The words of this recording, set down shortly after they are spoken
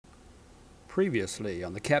Previously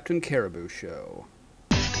on the Captain Caribou Show.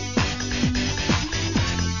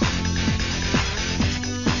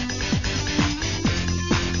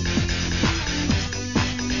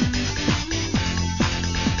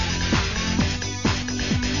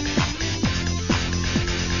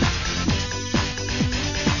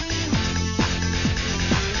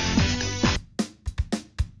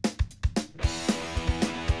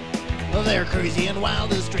 They're crazy and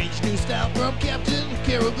wild, a strange new style from Captain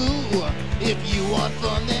Caribou. If you want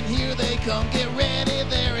fun, then here they come. Get ready,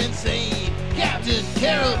 they're insane. Captain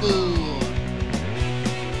Caribou.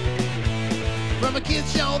 From a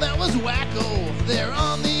kids show that was wacko, they're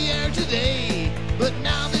on the air today. But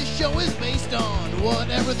now this show is based on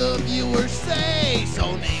whatever the viewers say.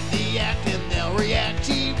 So name the act and they'll react.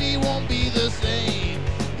 TV won't be the same.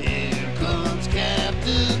 Here comes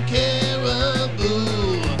Captain Caribou.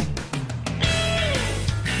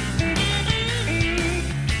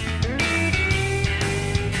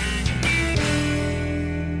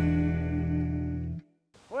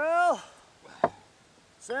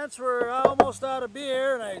 Since we're almost out of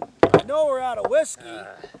beer, and I know we're out of whiskey,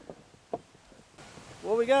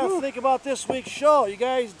 well, we got to think about this week's show. You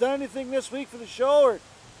guys done anything this week for the show, or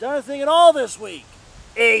done anything at all this week?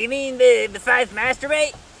 You mean besides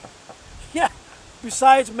masturbate? Yeah,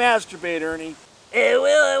 besides masturbate, Ernie.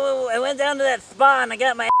 Well, I went down to that spa and I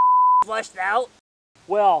got my flushed out.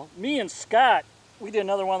 Well, me and Scott, we did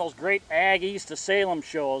another one of those great Ag East to Salem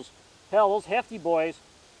shows. Hell, those hefty boys,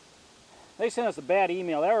 they sent us a bad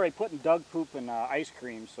email. They were already putting dog poop in ice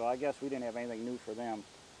cream, so I guess we didn't have anything new for them.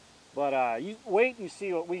 But you wait and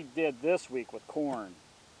see what we did this week with corn.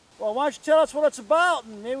 Well, why don't you tell us what it's about,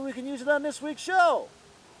 and maybe we can use it on this week's show.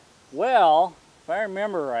 Well, if I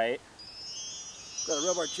remember right. Gotta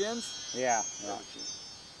rub our chins? Yeah.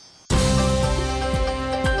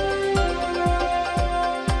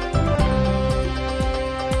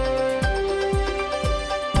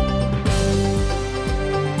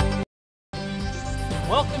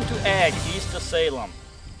 Welcome to Ag East of Salem.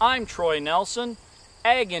 I'm Troy Nelson,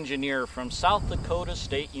 Ag Engineer from South Dakota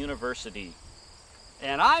State University.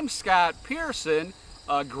 And I'm Scott Pearson,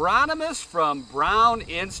 agronomist from Brown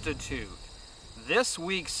Institute. This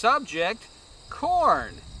week's subject,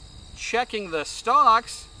 corn. Checking the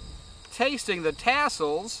stalks, tasting the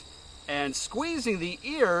tassels, and squeezing the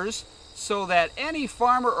ears so that any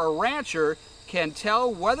farmer or rancher can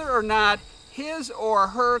tell whether or not his or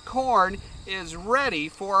her corn is ready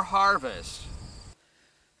for harvest.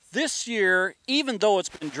 This year, even though it's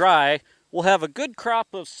been dry, we'll have a good crop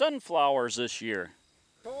of sunflowers this year.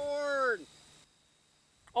 Corn!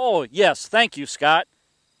 Oh, yes, thank you, Scott.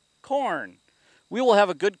 Corn. We will have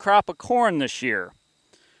a good crop of corn this year.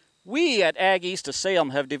 We at Ag East of Salem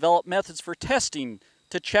have developed methods for testing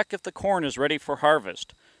to check if the corn is ready for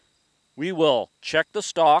harvest. We will check the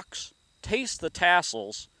stalks, taste the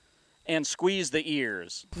tassels, and squeeze the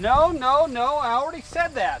ears. No, I already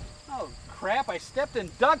said that. Oh, crap, I stepped in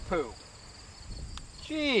duck poop.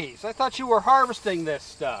 Jeez, I thought you were harvesting this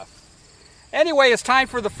stuff. Anyway, it's time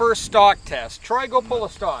for the first stalk test. Troy, go pull a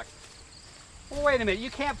stalk. Well, wait a minute, you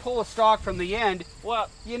can't pull a stalk from the end. Well,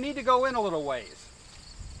 you need to go in a little ways.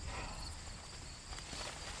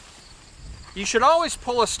 You should always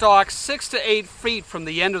pull a stalk 6 to 8 feet from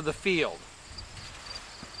the end of the field.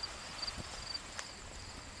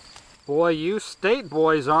 Boy, you state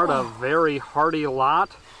boys aren't a very hardy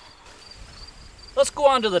lot. Let's go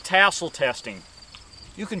on to the tassel testing.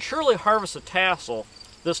 You can surely harvest a tassel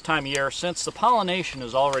this time of year since the pollination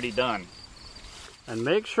is already done. And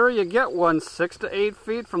make sure you get one 6 to 8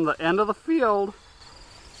 feet from the end of the field.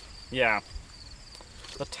 Yeah.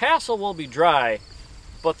 The tassel will be dry,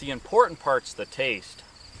 but the important part's the taste.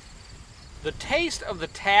 The taste of the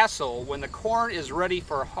tassel when the corn is ready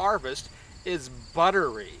for harvest is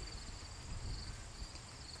buttery.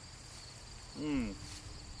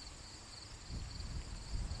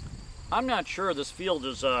 I'm not sure this field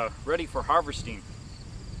is ready for harvesting.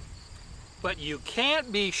 But you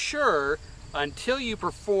can't be sure until you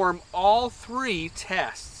perform all 3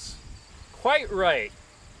 tests. Quite right.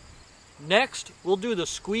 Next, we'll do the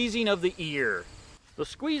squeezing of the ear. The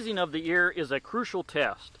squeezing of the ear is a crucial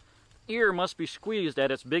test. Ear must be squeezed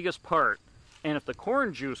at its biggest part, and if the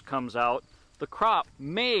corn juice comes out, the crop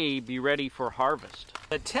may be ready for harvest.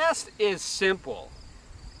 The test is simple.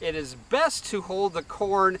 It is best to hold the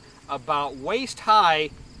corn about waist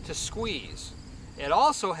high to squeeze. It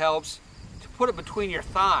also helps to put it between your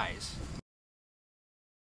thighs.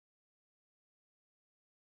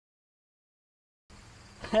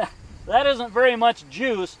 That isn't very much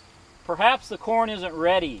juice. Perhaps the corn isn't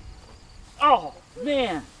ready. Oh,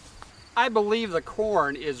 man. I believe the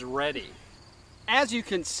corn is ready. As you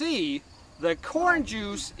can see, the corn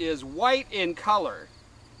juice is white in color.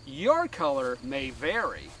 Your color may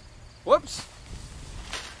vary. Whoops.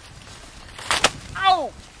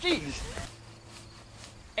 Ow! Jeez!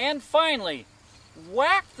 And finally,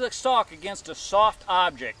 whack the stalk against a soft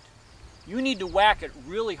object. You need to whack it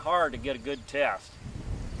really hard to get a good test.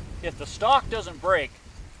 If the stalk doesn't break,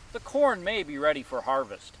 the corn may be ready for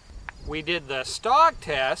harvest. We did the stalk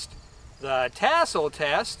test, the tassel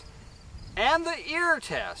test, and the ear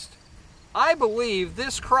test. I believe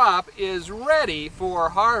this crop is ready for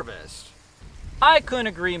harvest. I couldn't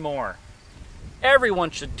agree more. Everyone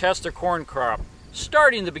should test their corn crop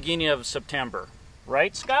starting the beginning of September.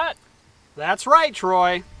 Right, Scott? That's right,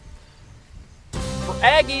 Troy. For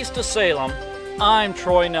Ag East of Salem, I'm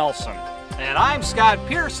Troy Nelson. And I'm Scott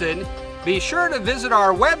Pearson. Be sure to visit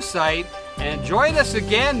our website and join us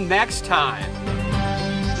again next time.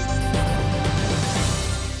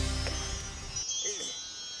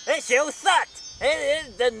 That show sucked.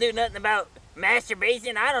 It doesn't do nothing about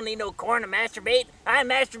masturbation. I don't need no corn to masturbate. I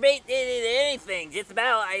masturbate anything. Just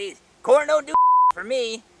about corn don't do for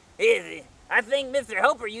me. I think Mr.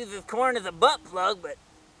 Helper uses corn as a butt plug, but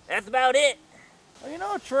that's about it. Well, you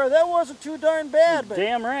know, Troy, that wasn't too darn bad, but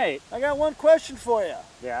Damn right. I got one question for you.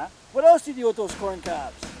 Yeah? What else do you do with those corn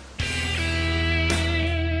cobs?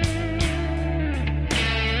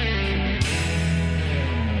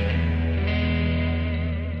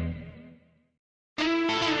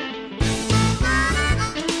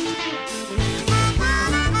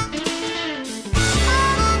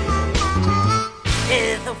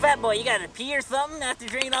 So, fat boy, you gotta pee or something after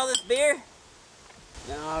drinking all this beer?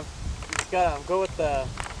 No, I've just gotta go with the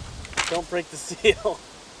don't break the seal.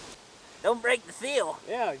 Don't break the seal.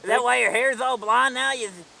 Yeah. Is that why your hair's all blonde now?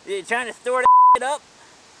 You're trying to store that up?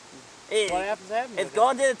 What happens? It's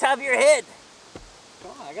going to the top of your head.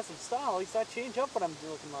 Come on, I got some style. At least I change up what I'm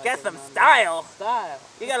looking like. Got some style. Style.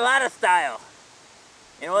 You got a lot of style.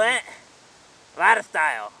 You know that? A lot of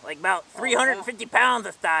style. Like about 350 pounds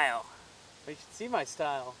of style. You should see my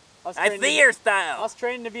style. I see your I style. was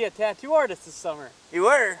training to be a tattoo artist this summer. You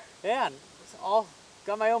were? Yeah, and it's all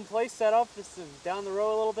got my own place set up just down the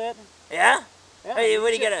road a little bit. Yeah? Yeah. Hey,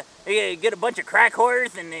 what, you get a bunch of crack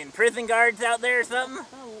whores and prison guards out there or something?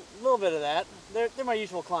 A little bit of that. They're my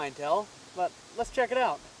usual clientele, but let's check it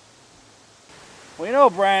out. Well, you know,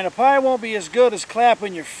 Brian, it probably won't be as good as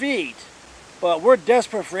clapping your feet, but we're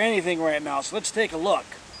desperate for anything right now, so let's take a look.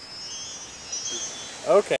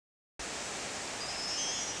 Okay.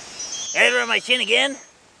 Ever rub my chin again?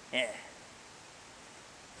 Yeah.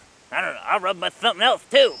 I don't know, I'll rub my something else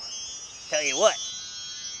too. Tell you what.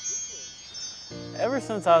 Ever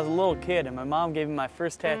since I was a little kid and my mom gave me my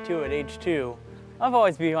first tattoo at age 2, I've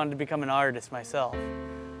always wanted to become an artist myself.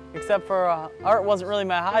 Except for art wasn't really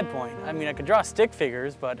my high point. I mean, I could draw stick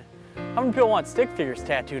figures, but how many people want stick figures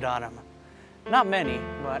tattooed on them? Not many,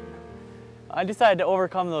 but I decided to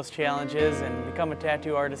overcome those challenges and become a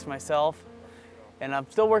tattoo artist myself. And I'm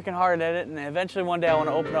still working hard at it, and eventually one day I want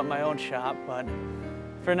to open up my own shop, but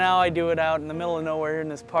for now I do it out in the middle of nowhere in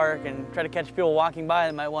this park and try to catch people walking by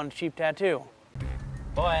that might want a cheap tattoo.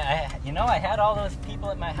 Boy, I had all those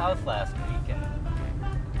people at my house last week, and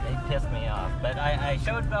they pissed me off. But I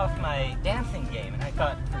showed off my dancing game, and I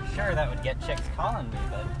thought for sure that would get chicks calling me,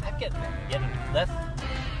 but I'm getting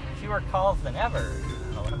fewer calls than ever.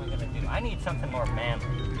 Oh, what am I gonna do? I need something more manly.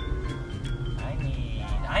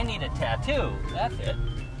 I need a tattoo. That's it.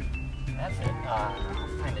 I'll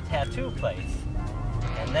find a tattoo place,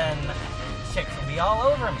 and then chicks will be all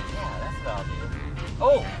over me. Yeah, that's what I'll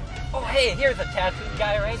do. Oh, hey, here's a tattooed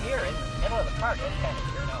guy right here in the middle of the park. That's kind of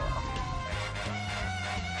weird.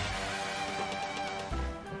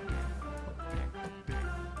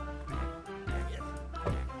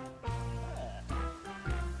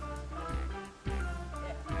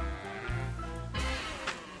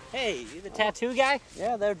 Hey, you the tattoo guy?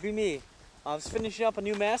 Yeah, that would be me. I was finishing up a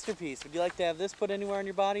new masterpiece. Would you like to have this put anywhere on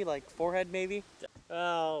your body, like forehead maybe?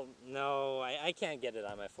 Well, no, I can't get it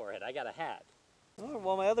on my forehead. I got a hat. Oh,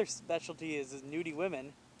 well, my other specialty is nudie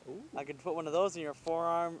women. Ooh. I could put one of those in your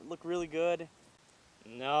forearm, look really good.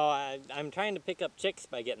 No, I'm trying to pick up chicks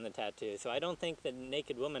by getting the tattoo, so I don't think the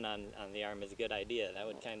naked woman on the arm is a good idea. That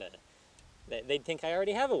would kind of... They'd think I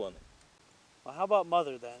already have a woman. Well, how about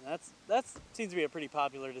mother then? That seems to be a pretty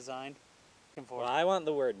popular design. Well, I want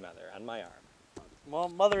the word mother on my arm. Well,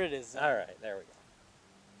 mother it is. All right, there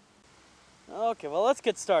we go. Okay, well, let's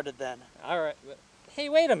get started then. All right. Hey,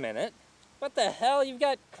 wait a minute. What the hell? You've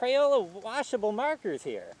got Crayola washable markers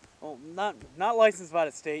here. Well, not licensed by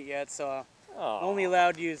the state yet, so only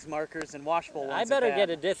allowed to use markers and washable ones. I better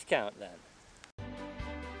get a discount then.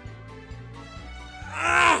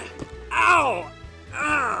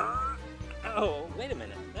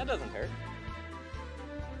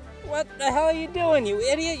 the hell are you doing, you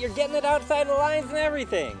idiot? You're getting it outside the lines and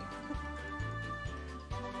everything.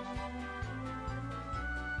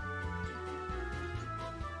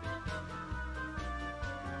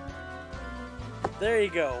 There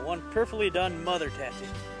you go, one perfectly done mother tattoo.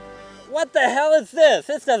 What the hell is this?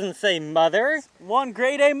 This doesn't say mother. One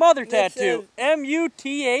grade A mother This tattoo. is-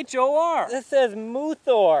 M-U-T-H-O-R. This says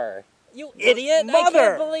Muthor. You idiot! Mother. I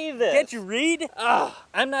can't believe this. Can't you read? Ugh,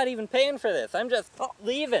 I'm not even paying for this. I'm just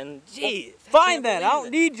leaving. Jeez. Fine then. I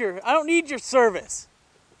don't need your service.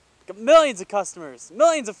 Got millions of customers,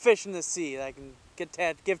 millions of fish in the sea that I can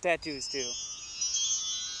give tattoos to.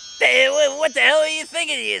 What the hell are you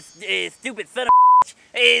thinking, you stupid son of a bitch?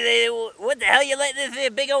 Hey, what the hell you let this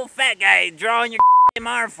big old fat guy draw on your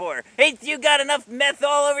arm for? Ain't you got enough meth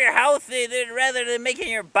all over your house rather than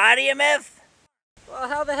making your body a mess? Well,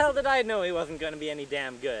 how the hell did I know he wasn't going to be any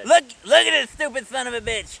damn good? Look at this stupid son of a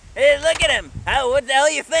bitch. Hey, look at him. What the hell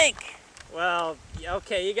you think? Well,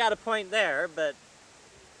 okay, you got a point there, but,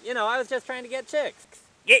 you know, I was just trying to get chicks.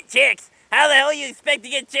 Get chicks? How the hell you expect to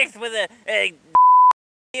get chicks with a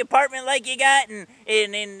apartment like you got and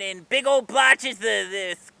big old blotches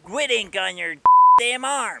the squid ink on your damn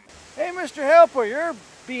arm? Hey, Mr. Helper, you're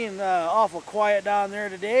being awful quiet down there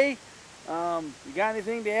today. You got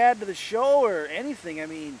anything to add to the show or anything? I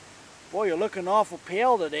mean, boy, you're looking awful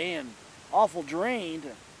pale today and awful drained.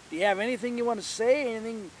 Do you have anything you want to say?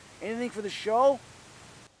 Anything for the show?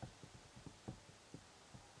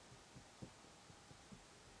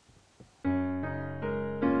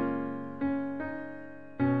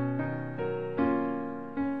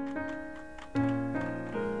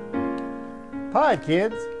 Hi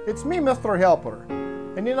kids, it's me, Mr. Helper.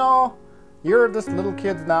 And you know, you're just little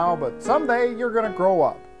kids now, but someday you're gonna grow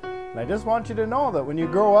up. And I just want you to know that when you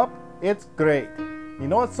grow up, it's great. You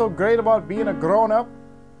know what's so great about being a grown-up?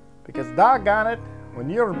 Because doggone it, when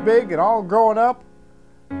you're big and all grown up,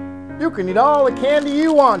 you can eat all the candy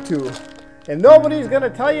you want to. And nobody's gonna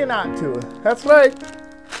tell you not to. That's right.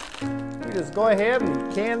 You just go ahead and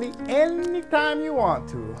eat candy anytime you want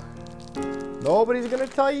to. Nobody's gonna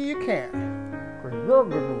tell you you can't. Because you're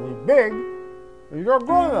gonna be big and you're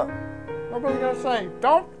grown up. Nobody's gonna say,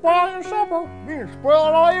 don't spoil your supper. You can spoil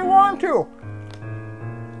it all you want to.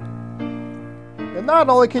 And not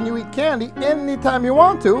only can you eat candy anytime you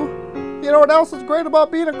want to, you know what else is great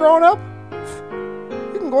about being a grown-up?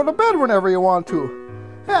 You can go to bed whenever you want to.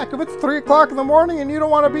 Heck, if it's 3 o'clock in the morning and you don't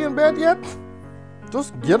want to be in bed yet,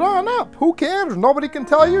 just get on up. Who cares? Nobody can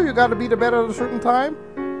tell you you got to be to bed at a certain time.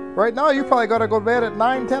 Right now, you probably got to go to bed at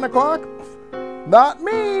 9, 10 o'clock. Not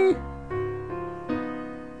me.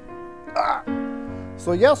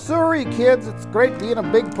 So yes, sirree, kids, it's great being a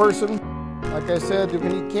big person. Like I said, you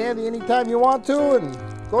can eat candy anytime you want to and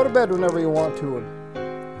go to bed whenever you want to.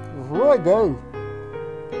 And it's really good.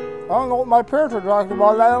 I don't know what my parents are talking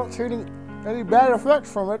about. I don't see any bad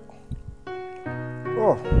effects from it.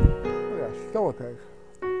 Oh, look at that stomach ache.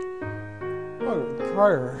 I'm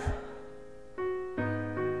tired.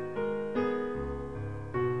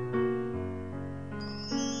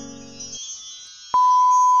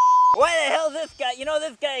 Why the hell is this guy? You know,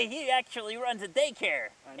 this guy, he actually runs a daycare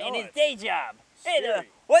in his day job. Hey,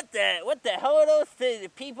 what the hell are those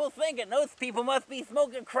people thinking? Those people must be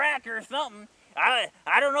smoking crack or something. I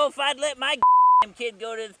don't know if I'd let my kid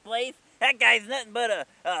go to this place. That guy's nothing but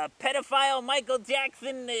a pedophile Michael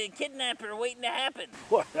Jackson kidnapper waiting to happen.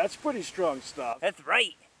 Boy, that's pretty strong stuff. That's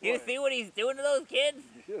right. You Boy. see what he's doing to those kids?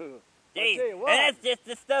 Jeez, tell you what. and that's just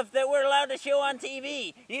the stuff that we're allowed to show on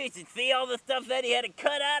TV. You should see all the stuff that he had to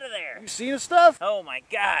cut out of there. You seen the stuff? Oh my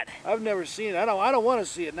God. I've never seen it. I don't want to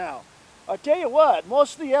see it now. I'll tell you what,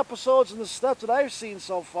 most of the episodes and the stuff that I've seen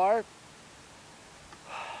so far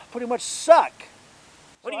pretty much suck.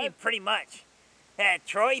 What do you mean pretty much? That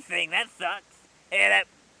Troy thing, that sucks. Yeah,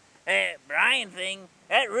 that Brian thing,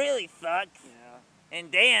 that really sucks. Yeah.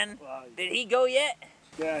 And Dan, did he go yet?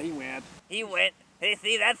 Yeah, he went. He went. Hey,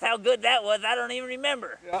 see, that's how good that was. I don't even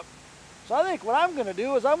remember. Yep. So I think what I'm going to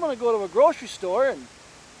do is I'm going to go to a grocery store and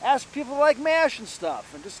ask people like MASH and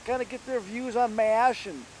stuff and just kind of get their views on MASH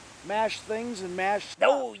and MASH things and MASH stuff.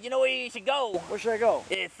 No, you know where you should go? Where should I go?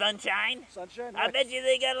 Sunshine. Sunshine? I bet you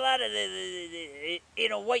they got a lot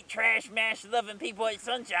of white trash MASH loving people at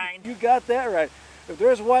Sunshine. You got that right. If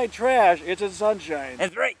there's white trash, it's in Sunshine.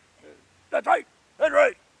 That's right. That's right. That's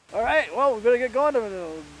right. All right, well, we better get going to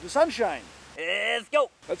the Sunshine. Let's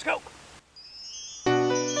go. Let's go.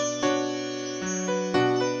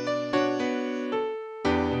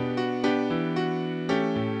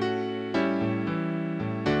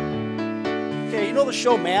 Okay, you know the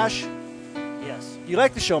show MASH? Yes. You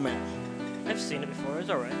like the show MASH? I've seen it before. It's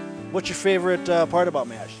all right. What's your favorite part about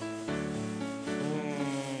MASH?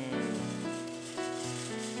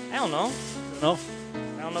 don't know. No?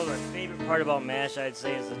 I don't know the favorite part about MASH, I'd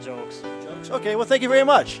say, is the jokes. Okay, well, thank you very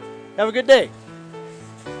much. Have a good day.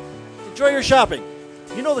 Enjoy your shopping.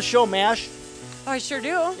 You know the show MASH? Oh, I sure do.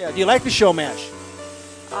 Yeah, do you like the show MASH?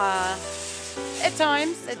 At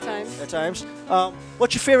times, at times. At times.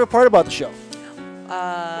 What's your favorite part about the show?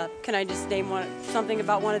 Can I just name something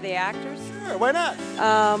about one of the actors? Sure, why not?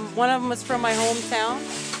 One of them was from my hometown.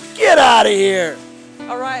 Get out of here!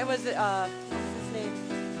 All right, was it, what was his name?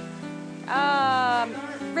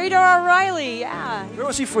 Radar O'Reilly, yeah. Where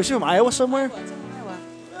was he from? Was he from Iowa somewhere? Iowa, it's from Iowa.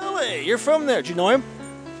 Really? You're from there. Do you know him?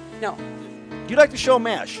 No. Do you like the show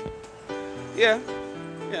MASH? Yeah.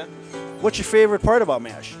 Yeah. What's your favorite part about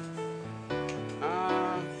MASH?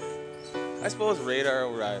 I suppose Radar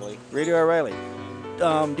O'Reilly. Radar O'Reilly.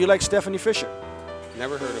 Do you like Stephanie Fisher?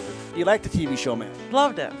 Never heard of her. Do you like the TV show MASH?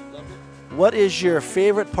 Loved it. What is your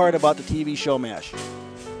favorite part about the TV show MASH?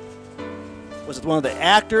 Was it one of the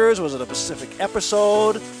actors? Was it a specific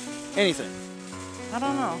episode? Anything? I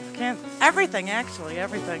don't know. Everything, actually,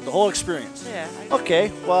 everything. The whole experience? Yeah. Okay,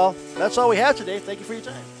 well, that's all we have today. Thank you for your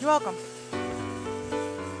time. You're welcome.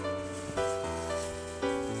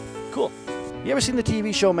 Cool. You ever seen the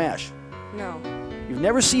TV show MASH? No. You've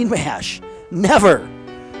never seen MASH? Never!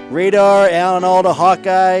 Radar, Alan Alda,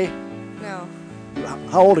 Hawkeye. No.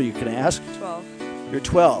 How old are you, can I ask? 12. You're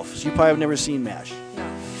 12, so you probably have never seen MASH.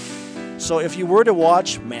 No. So if you were to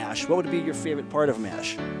watch MASH, what would be your favorite part of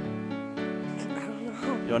MASH? I don't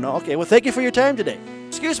know. You don't know? Okay, well, thank you for your time today.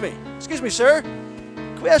 Excuse me, sir.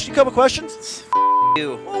 Can we ask you a couple questions?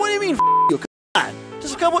 You. Well, what do you mean, you? Come on.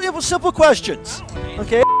 Just a couple simple questions.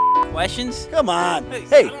 Okay? Questions? Come on. I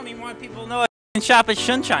Hey, don't even want people to know I shop at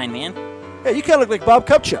Sunshine, man. hey, you kind of look like Bob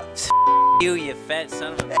Kupcha. You fat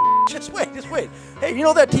son of a Just wait. Hey, you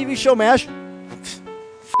know that TV show MASH?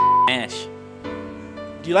 MASH.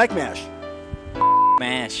 Do you like MASH?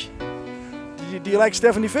 MASH. Do you like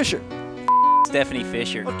Stephanie Fisher? Stephanie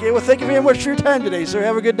Fisher. Okay, well, thank you very much for your time today, sir.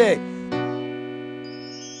 Have a good day.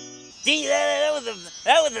 Gee, that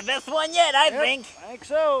was the best one yet, I think. I think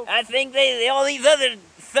so. I think all these other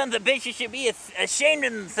sons of bitches should be ashamed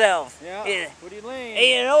of themselves. Yeah. What do you mean?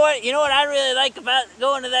 Hey, you know what? You know what I really like about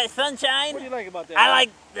going to that Sunshine? What do you like about that? I like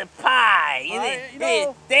the pie. You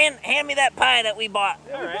know. Dan, hand me that pie that we bought.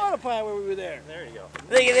 Yeah, we bought a pie when we were there. There you go.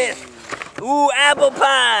 Look at this. Ooh, apple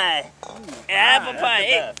pie. Apple pie.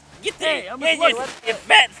 Hey, get your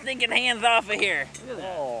fat stinking hands off of here.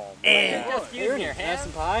 Oh, Excuse me, have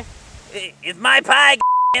some pie? It's my pie,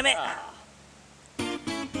 damn it.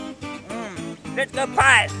 Let's go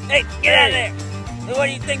pie. Hey, get out of there. What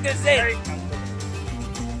do you think this is?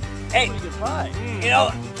 Hey, Good pie. you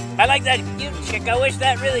know, I like that cute chick. I wish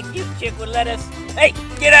that really cute chick would let us. Hey,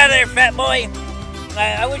 get out of there, fat boy.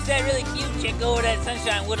 I wish that really cute chick over at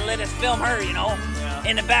Sunshine would have let us film her, you know,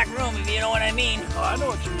 in the back room, if you know what I mean. Oh, I know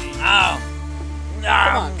what you mean. Oh.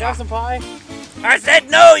 Come on, got some pie? I said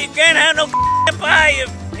no, you can't have no pie,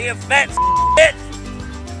 you fat bitch.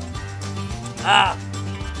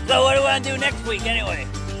 So what do we want to do next week anyway?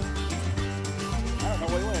 I don't know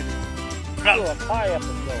what you want to do. Oh. Do a pie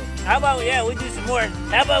episode. How about, we do some more.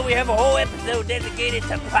 How about we have a whole episode dedicated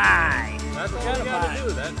to pie? That's what we gotta do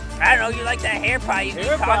then. I don't know, you like that hair pie, you keep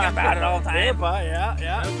talking about it all the Hair time. pie, yeah.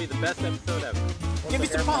 That would be the best episode ever. Give me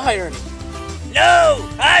some pie, Ernie. No!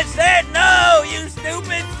 I said no, you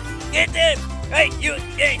stupid! Get this! Hey,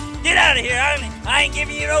 get out of here! I ain't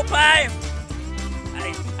giving you no pie!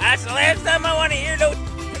 That's the last time I want to hear no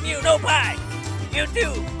from you, no pie! You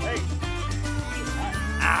too! Hey.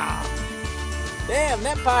 Ah, Damn,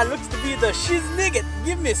 that pie looks to be the shiznigget.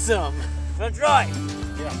 Give me some. so Troy,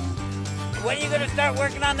 Yeah. when are you gonna start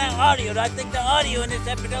working on that audio? I think the audio in this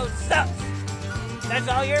episode sucks. That's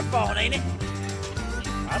all your fault, ain't it?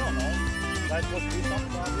 I don't know. Am I supposed to do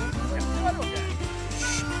something about it?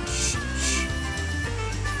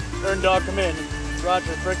 Earn dog, come in.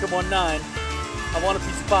 Roger, breaker 19. I want a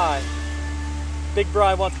piece of pie. Big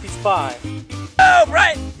Bri wants a piece of pie. Oh,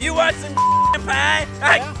 right! You want some pie?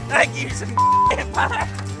 I give you some pie.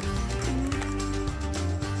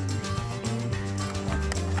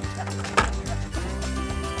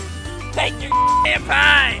 Take your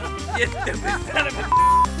pie! You stupid son of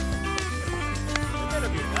a...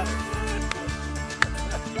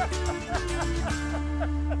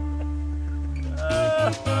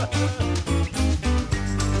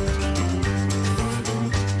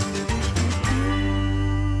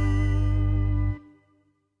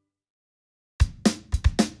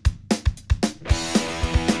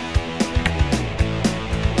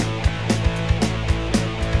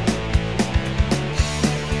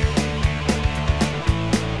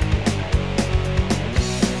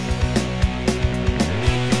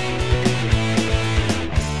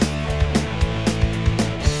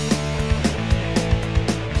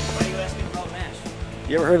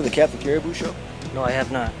 You ever heard of the Captain Caribou Show? No, I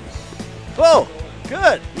have not. Oh,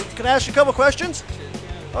 good. Can I ask you a couple questions?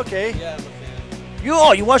 Okay. Yeah, I'm a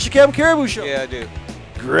fan. You watch the Captain Caribou Show? Yeah, I do.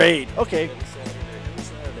 Great. Okay.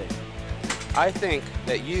 I think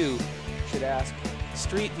that you should ask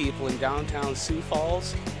street people in downtown Sioux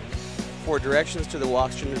Falls for directions to the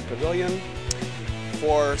Washington Pavilion,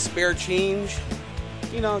 for spare change.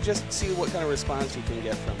 You know, just see what kind of response you can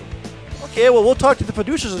get from them. Okay, well, we'll talk to the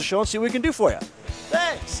producers of the show and see what we can do for you.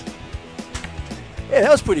 Thanks. Hey, that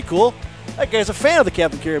was pretty cool. That guy's a fan of the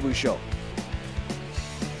Captain Caribou Show.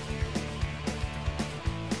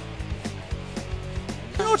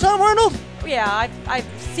 You know Tom Arnold? Yeah, I've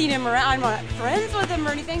seen him around. I'm not friends with him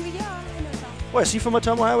or anything, but yeah, I know Tom. What, is he from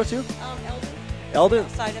Ottumwa, Iowa, too? Eldon. Eldon?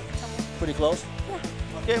 Outside of Ottumwa. Pretty close?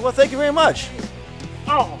 Yeah. Okay, well, thank you very much.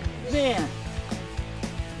 Oh, man.